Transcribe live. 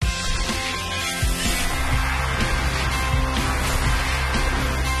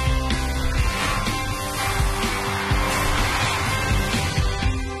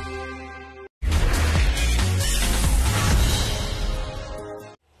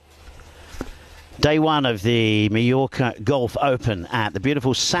Day one of the Mallorca Golf Open at the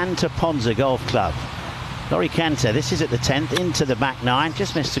beautiful Santa Ponsa Golf Club. Laurie Cantor, this is at the 10th, into the back nine,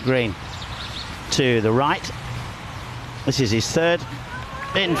 just missed the green to the right. This is his third,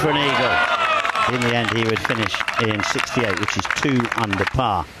 in for an eagle. In the end, he would finish in 68, which is 2 under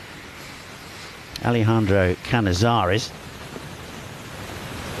par. Alejandro Canizares.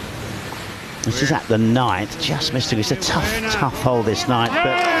 This is at the 9th, just missed it. It's a tough hole this night,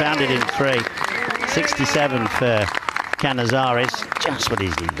 but found it in 3. 67 for Canizares, just what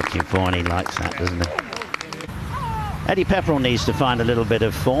he's looking for, and he likes that, doesn't he? Eddie Pepperell needs to find a little bit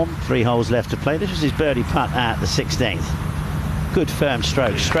of form. 3 holes left to play. This was his birdie putt at the 16th. Good firm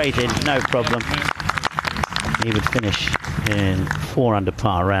stroke, straight in, no problem. He would finish in 4 under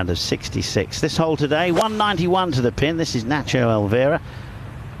par, round of 66. This hole today, 191 to the pin. This is Nacho Elvira.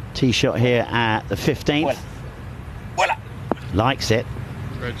 Tee shot here at the 15th. Likes it.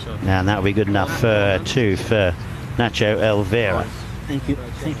 And that'll be good enough for 2 for Nacho Elvira. Thank you.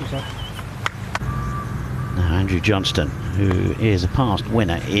 Thank you, sir. Now Andrew Johnston, who is a past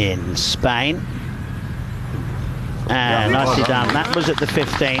winner in Spain. And nicely done. That was at the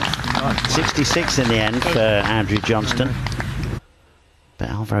 15th. 66 in the end for Andrew Johnston. But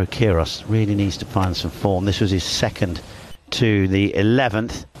Alvaro Quiros really needs to find some form. This was his second to the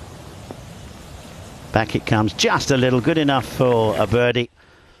 11th. Back it comes, just a little, good enough for a birdie.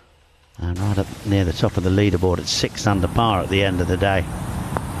 And right up near the top of the leaderboard at 6 under par at the end of the day.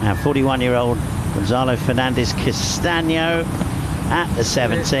 Now 41-year-old Gonzalo Fernandez Castaño at the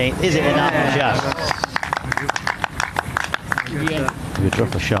 17th. Is it enough? Just. He would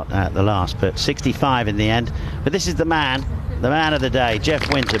drop a shot at the last, but 65 in the end. But this is the man of the day, Jeff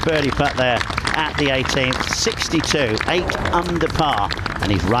Winter. Birdie putt there at the 18th. 62, 8 under par,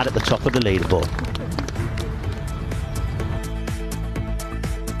 and he's right at the top of the leaderboard.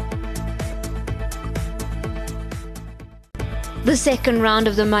 The second round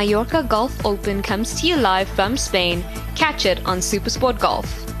of the Mallorca Golf Open comes to you live from Spain. Catch it on SuperSport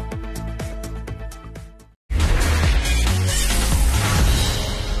Golf.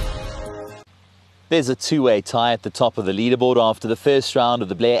 There's a two-way tie at the top of the leaderboard after the first round of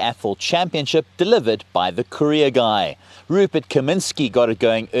the Blair Athol Championship, delivered by the courier guy. Rupert Kaminski got it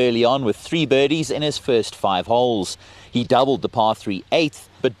going early on with 3 birdies in his first 5 holes. He doubled the par 3 8th,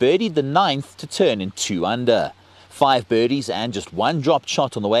 but birdied the 9th to turn in 2 under. 5 birdies and just 1 dropped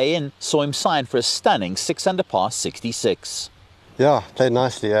shot on the way in saw him sign for a stunning 6 under par 66. Yeah, played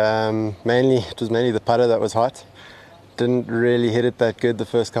nicely. It was mainly the putter that was hot. Didn't really hit it that good the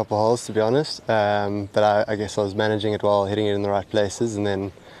first couple of holes, to be honest. But I guess I was managing it well, hitting it in the right places, and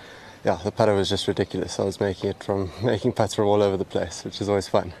then, yeah, the putter was just ridiculous. I was making putts from all over the place, which is always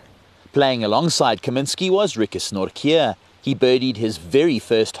fun. Playing alongside Kaminski was Rikus Norkier. He birdied his very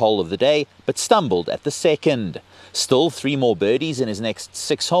first hole of the day, but stumbled at the second. Still, 3 more birdies in his next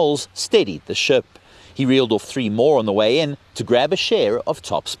 6 holes steadied the ship. He reeled off 3 more on the way in to grab a share of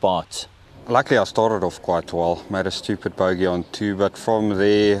top spot. Luckily, I started off quite well. Made a stupid bogey on 2, but from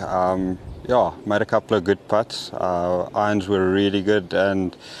there, made a couple of good putts. Irons were really good,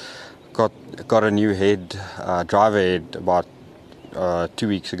 and got a new driver head about 2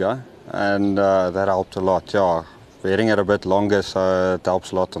 weeks ago, and that helped a lot. Yeah, we're hitting it a bit longer, so it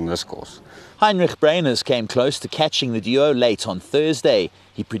helps a lot on this course. Heinrich Breiners came close to catching the duo late on Thursday.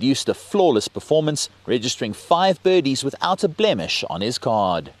 He produced a flawless performance, registering 5 birdies without a blemish on his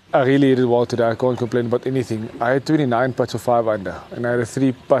card. I really hit it well today. I can't complain about anything. I had 29 putts of 5 under, and I had a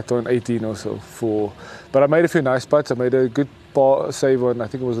 3 putt on 18 or so. 4. But I made a few nice putts. I made a good par save on, I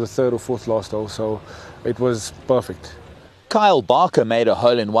think it was the 3rd or 4th last hole, so it was perfect. Kyle Barker made a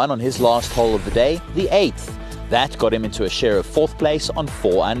hole-in-one on his last hole of the day, the 8th. That got him into a share of 4th place on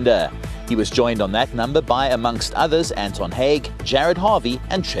 4 under. He was joined on that number by, amongst others, Anton Haig, Jared Harvey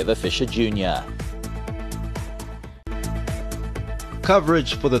and Trevor Fisher Jr.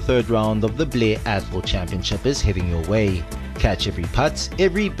 Coverage for the 3rd round of the Blair Athol Championship is heading your way. Catch every putt,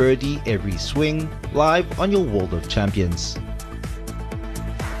 every birdie, every swing, live on your World of Champions.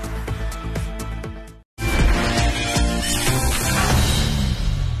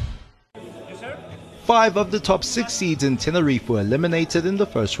 Five of the top 6 seeds in Tenerife were eliminated in the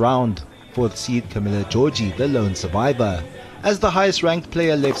first round. 4th seed Camila Giorgi, the lone survivor. As the highest ranked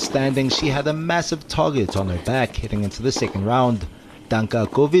player left standing, she had a massive target on her back heading into the 2nd round. Danka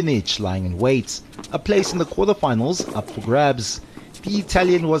Kovinic lying in wait. A place in the quarterfinals up for grabs. The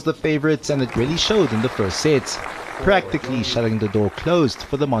Italian was the favourite, and it really showed in the first set, practically shutting the door closed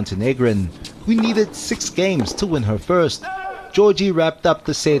for the Montenegrin, who needed 6 games to win her first. Giorgi wrapped up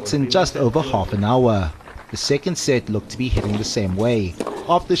the sets in just over half an hour. The second set looked to be heading the same way.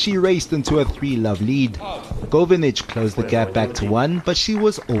 after she raced into a 3-love lead. Govinic closed the gap back to 1, but she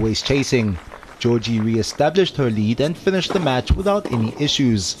was always chasing. Georgie re-established her lead and finished the match without any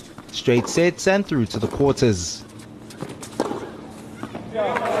issues. Straight sets and through to the quarters.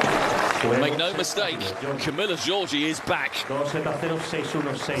 Make no mistake, Camilla Georgie is back.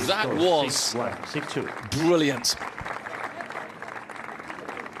 That was brilliant.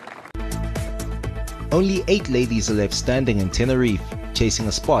 Only 8 ladies are left standing in Tenerife, chasing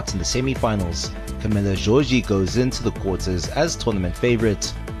a spot in the semi-finals. Camilla Georgie goes into the quarters as tournament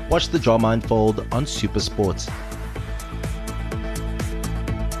favourite. Watch the drama unfold on SuperSport.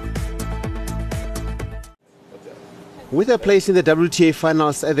 With her place in the WTA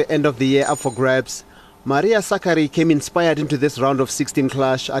finals at the end of the year up for grabs, Maria Sakkari came inspired into this round of 16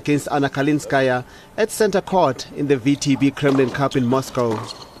 clash against Anna Kalinskaya at center court in the VTB Kremlin Cup in Moscow.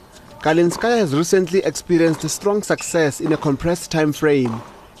 Kalinskaya has recently experienced strong success in a compressed time frame,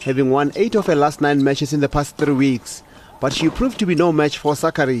 having won 8 of her last 9 matches in the past 3 weeks, but she proved to be no match for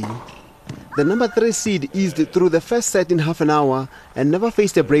Sakkari. The number 3 seed eased through the first set in half an hour and never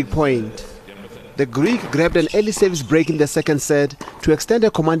faced a break point. The Greek grabbed an early service break in the second set to extend a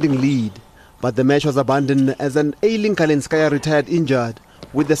commanding lead, but the match was abandoned as an ailing Kalinskaya retired injured,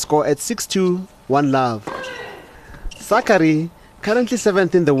 with the score at 6-2, 1-love. Sakkari, currently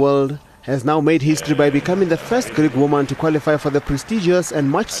 7th in the world, has now made history by becoming the first Greek woman to qualify for the prestigious and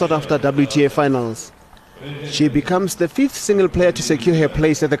much sought-after WTA finals. She becomes the 5th single player to secure her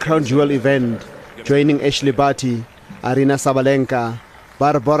place at the crown jewel event, joining Ashley Barty, Arina Sabalenka,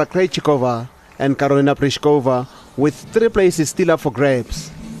 Barbora Krejcikova and Karolina Pliskova, with 3 places still up for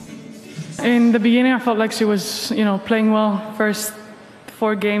grabs. In the beginning, I felt like she was, playing well. First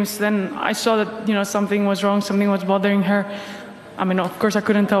 4 games, then I saw that, something was wrong, something was bothering her. I mean, of course, I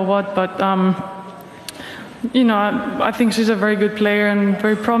couldn't tell what, but, I think she's a very good player and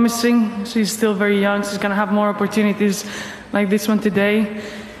very promising. She's still very young. She's going to have more opportunities like this one today.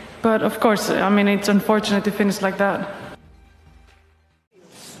 But, of course, it's unfortunate to finish like that.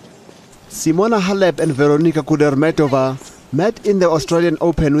 Simona Halep and Veronika Kudermetova met in the Australian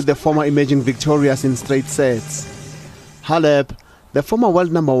Open with the former emerging victorious in straight sets. Halep, the former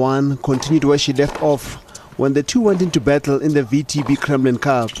world number 1, continued where she left off when the two went into battle in the VTB Kremlin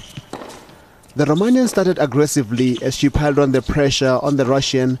Cup. The Romanian started aggressively as she piled on the pressure on the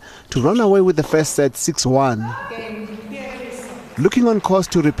Russian to run away with the first set 6-1. Looking on course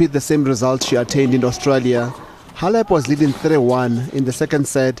to repeat the same result she attained in Australia, Halep was leading 3-1 in the second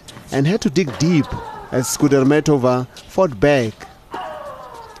set and had to dig deep as Kudermetova fought back.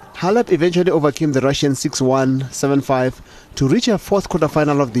 Halep eventually overcame the Russian 6-1, 7-5 to reach her 4th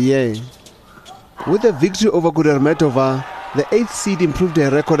quarterfinal of the year. With the victory over Kudermetova, the 8th seed improved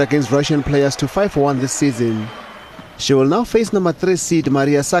her record against Russian players to 5-1 this season. She will now face number 3 seed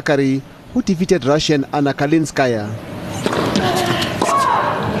Maria Sakkari, who defeated Russian Anna Kalinskaya.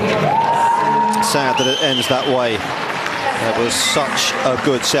 Sad that it ends that way. It was such a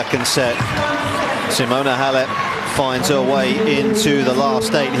good second set. Simona Halep finds her way into the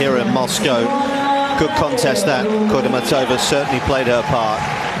last 8 here in Moscow. Good contest that. Kudermetova certainly played her part.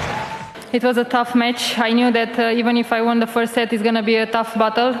 It was a tough match. I knew that even if I won the first set, it's going to be a tough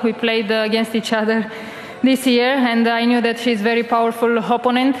battle. We played against each other this year, and I knew that she's a very powerful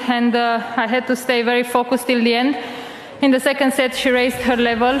opponent, and I had to stay very focused till the end. In the second set, she raised her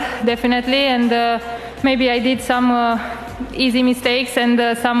level, definitely, and maybe I did some easy mistakes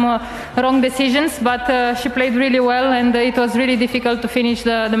and some wrong decisions, but she played really well, and it was really difficult to finish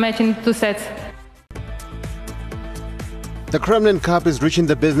the match in 2 sets. The Kremlin Cup is reaching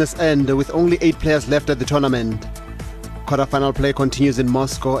the business end with only 8 players left at the tournament. Quarterfinal play continues in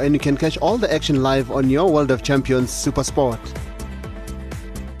Moscow, and you can catch all the action live on your World of Champions SuperSport.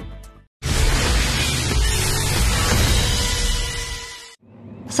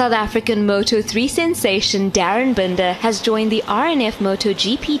 South African Moto3 sensation Darren Binder has joined the RNF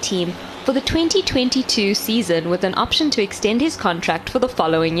MotoGP team for the 2022 season with an option to extend his contract for the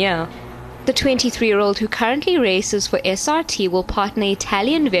following year. The 23-year-old, who currently races for SRT, will partner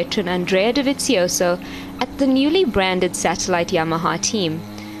Italian veteran Andrea Dovizioso at the newly branded satellite Yamaha team.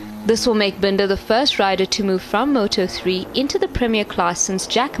 This will make Binder the first rider to move from Moto3 into the Premier class since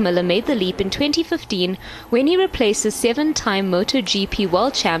Jack Miller made the leap in 2015 when he replaces 7-time MotoGP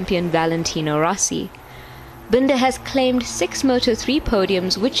world champion Valentino Rossi. Binder has claimed 6 Moto3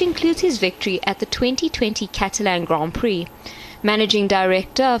 podiums, which includes his victory at the 2020 Catalan Grand Prix. Managing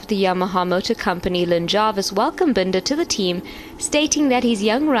director of the Yamaha Motor Company, Lynn Jarvis, welcomed Binder to the team, stating that his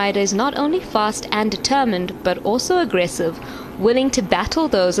young rider is not only fast and determined, but also aggressive, willing to battle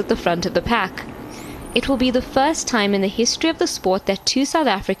those at the front of the pack. It will be the first time in the history of the sport that two South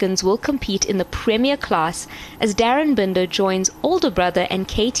Africans will compete in the Premier class, as Darren Binder joins older brother and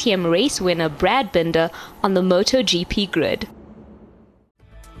KTM race winner Brad Binder on the MotoGP grid.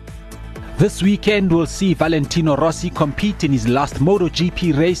 This weekend will see Valentino Rossi compete in his last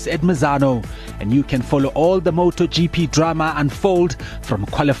MotoGP race at Misano, and you can follow all the MotoGP drama unfold from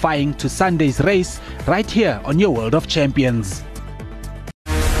qualifying to Sunday's race right here on your World of Champions.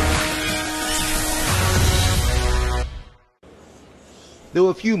 There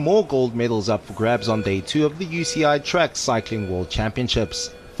were a few more gold medals up for grabs on day 2 of the UCI Track Cycling World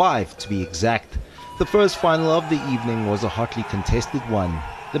Championships, 5 to be exact. The first final of the evening was a hotly contested one,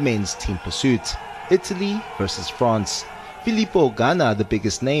 the men's team pursuit, Italy versus France. Filippo Ganna, the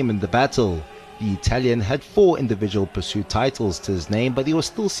biggest name in the battle. The Italian had 4 individual pursuit titles to his name, but he was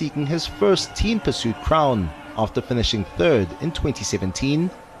still seeking his first team pursuit crown after finishing 3rd in 2017,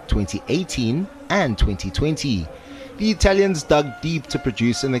 2018 and 2020. The Italians dug deep to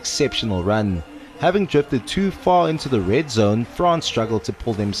produce an exceptional run. Having drifted too far into the red zone, France struggled to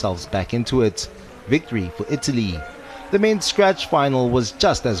pull themselves back into it. Victory for Italy. The men's scratch final was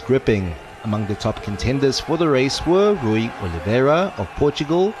just as gripping. Among the top contenders for the race were Rui Oliveira of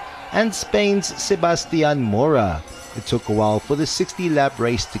Portugal and Spain's Sebastián Mora. It took a while for the 60-lap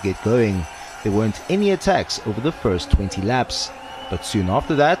race to get going. There weren't any attacks over the first 20 laps. But soon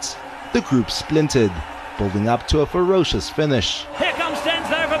after that, the group splintered, building up to a ferocious finish. Here comes Dens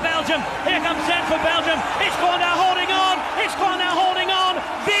there for Belgium. Here comes Dens for Belgium. It's Grandin holding on. It's Grandin holding on.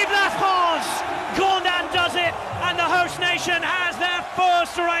 Vive la France! Grandin does it, and the host nation has their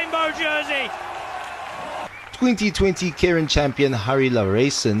first rainbow jersey. 2020 Keirin champion Harry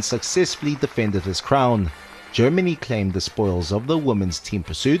Lareyson successfully defended his crown. Germany claimed the spoils of the women's team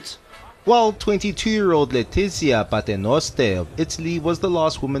pursuit, while 22-year-old Letizia Paternoste of Italy was the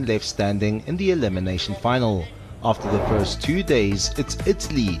last woman left standing in the elimination final. After the first 2 days, it's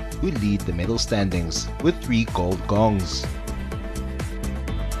Italy who lead the medal standings with 3 gold gongs.